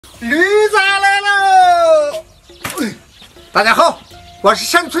驴杂来喽！大家好，我是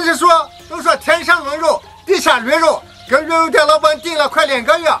山村师叔。都说天上龙肉，地下驴肉，跟驴肉店老板订了快2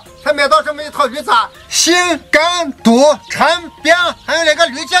个月，才买到这么一套驴杂，心、肝、肚、肠、鞭，还有那个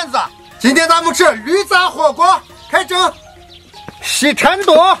驴腱子。今天咱们吃驴杂火锅，开整。洗铲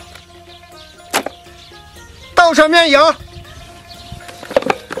肚，倒上绵羊，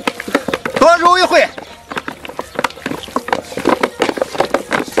多揉一会。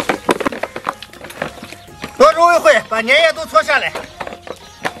多揉一会，把粘液都搓下来。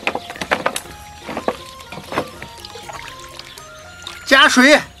加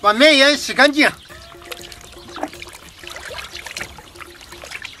水，把绵羊洗干净。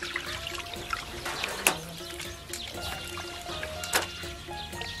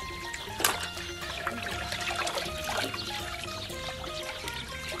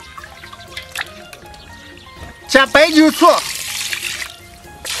加白酒醋。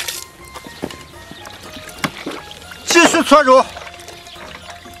继续搓揉，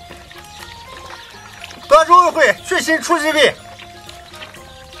多揉一会，去腥除异味。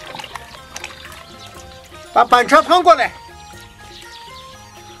把板车放过来，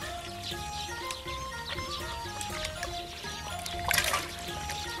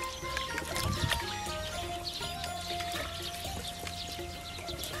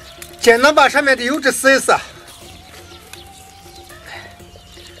简单把上面的油脂撕一撕。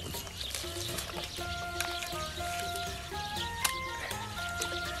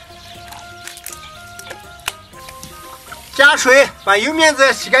加水，把油面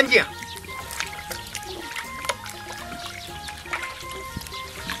子洗干净。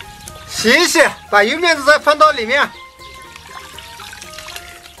洗一洗，把油面子再放到里面。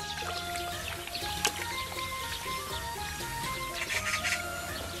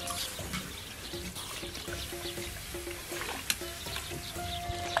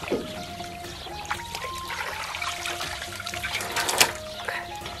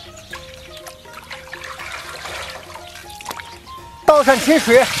倒上清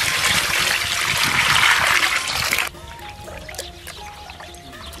水，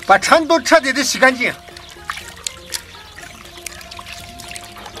把铲肚彻底的洗干净。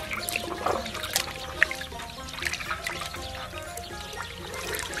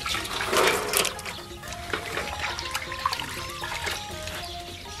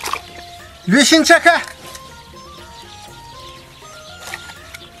鱼心切开，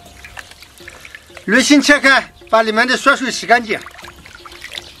鱼心切开，把里面的血水洗干净。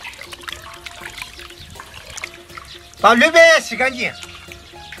把驴鞭也洗干净，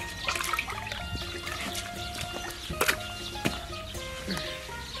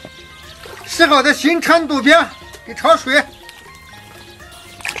洗好的新铲肚鞭给焯水，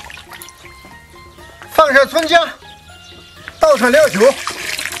放上葱姜，倒上料酒，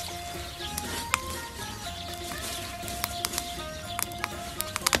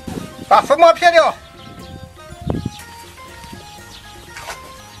把粉末撇掉。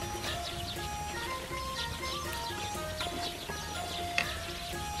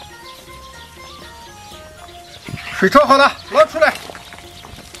水焯好了，捞出来。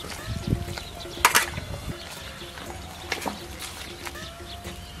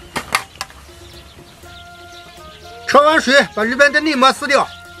焯完水，把里边的内膜撕掉，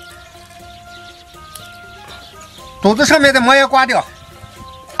肚子上面的膜也刮掉。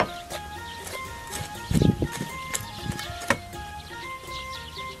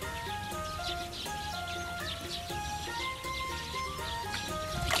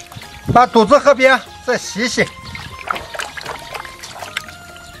把肚子和边再洗一洗。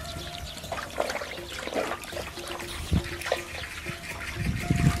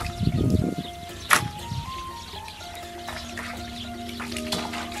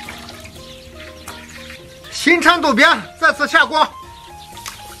新铲肚鞭再次下锅，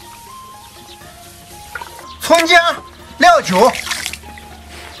葱姜、料酒，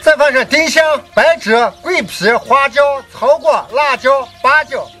再放上丁香、白芷、桂皮、花椒、草果、辣椒、八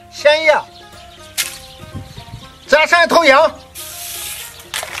角、咸叶，加上一头羊，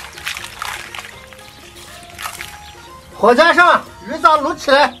火加上，驴杂卤起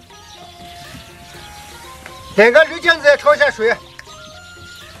来，点个驴腱子焯下水，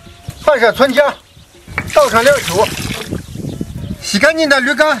放上葱姜。倒上料酒，洗干净的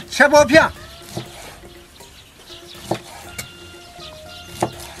驴肝切薄片，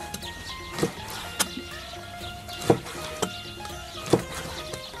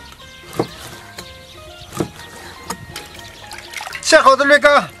切好的驴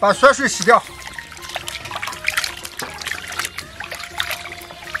肝把血水洗掉，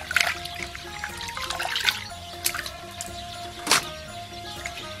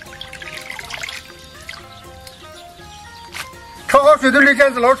水的驴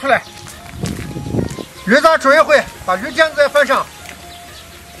腱子捞出来，驴杂煮一会，把驴腱子也放上。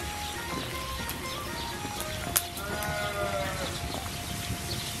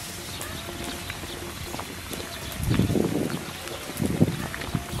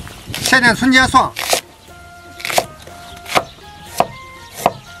切点葱姜蒜，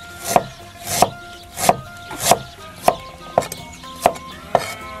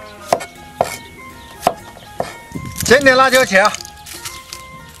剪点辣椒切，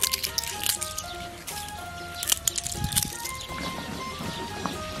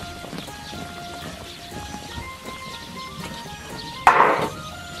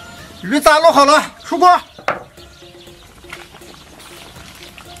驴杂卤好了，出锅。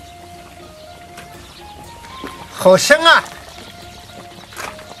好香啊！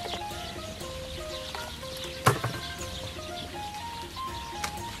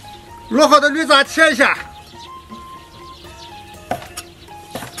卤好的驴杂切一下，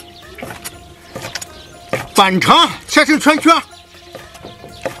板肠切成圈圈，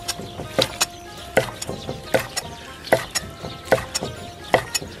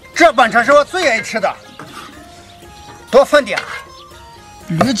这板肠是我最爱吃的，多放点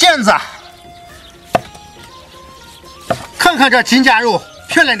驴腱子。看看这金甲肉，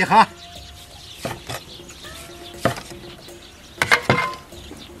漂亮的很。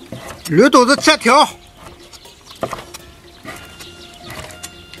驴肚子切条，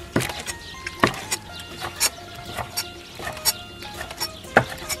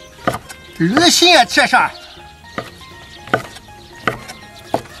驴心也切上。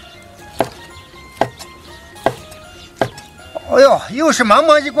哎呦，又是满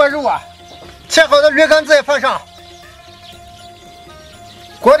满一锅肉啊！切好的驴肝子也放上。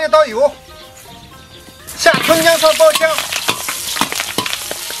锅里倒油，下葱姜蒜爆香，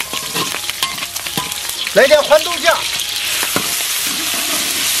来点黄豆酱，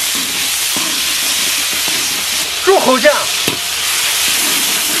入口酱，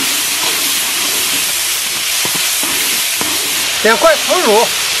点块腐乳，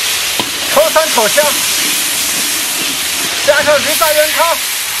炒散炒香，加上驴杂原汤。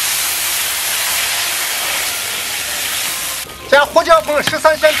加胡椒粉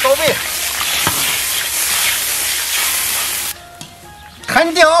13香调味，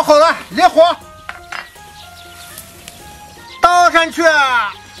肯定熬好了，离火，倒上去，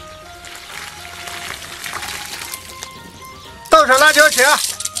倒上辣椒切，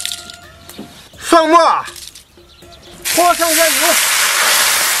蒜末，泼上热油，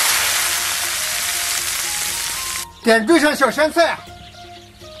点缀上小咸菜，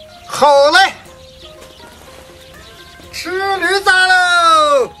好嘞！吃驴杂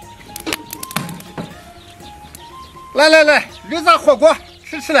喽！来来来，驴杂火锅，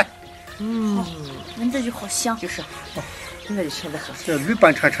吃来。闻着就好香。就是，那就现在好。这驴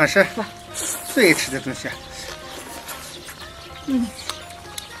板肠肠是最爱吃的东西。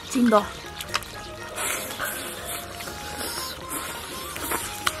劲道。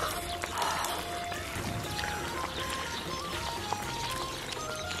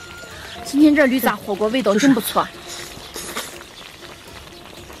今天这驴杂火锅味道真不错。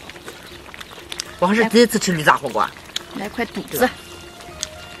我还是第一次吃驴杂火锅。来块肚子。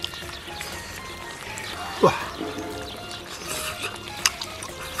哇！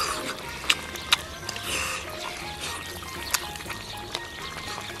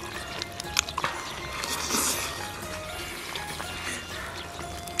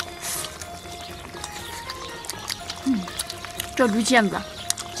这驴腱子，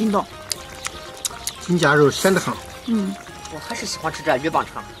劲道。金甲肉鲜得很。我还是喜欢吃这鱼棒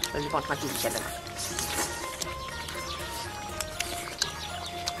肠，这鱼棒肠就是鲜的。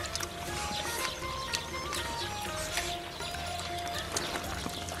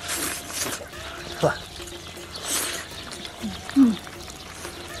呵。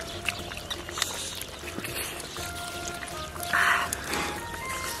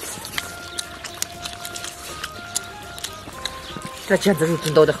这腱子肉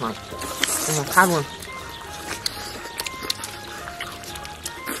筋道的很，它们。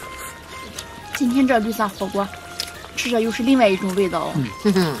今天这驴杂火锅，吃着又是另外一种味道哦。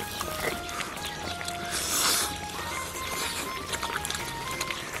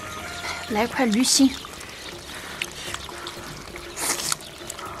来块驴心。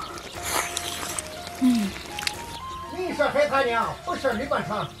你是海滩娘，不是驴板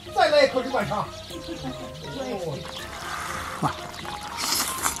肠，再来一口驴板肠。哇！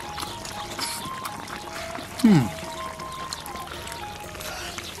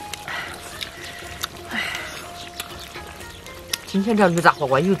今天这驴杂火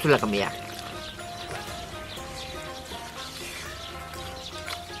锅又做了个面，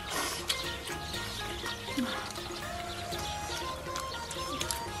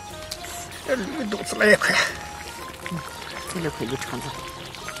这绿豆子来一块，这2块有肠子。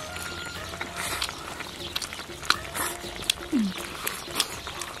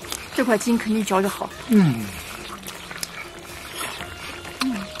这块筋肯定嚼得好。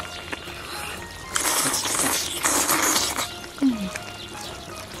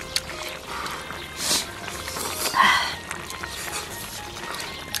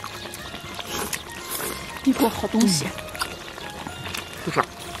一锅好东西。不爽。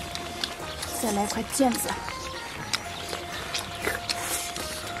再来一块腱子。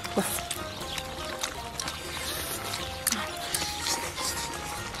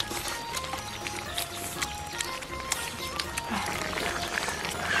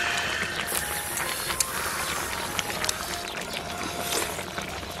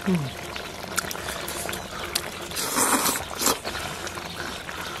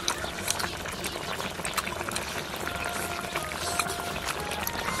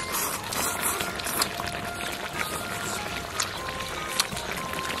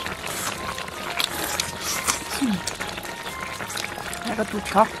来个肚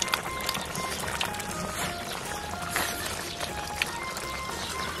条。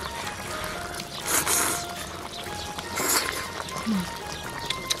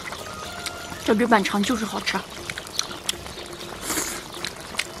这绿板肠就是好吃。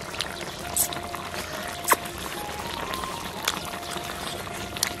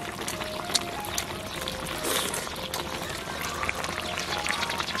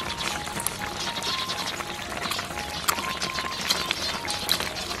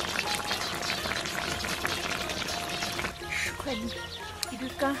10块一根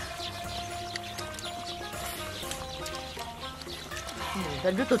干。这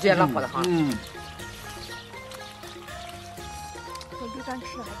绿豆子也老好了哈。这绿干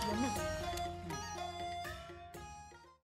吃的还比较嫩。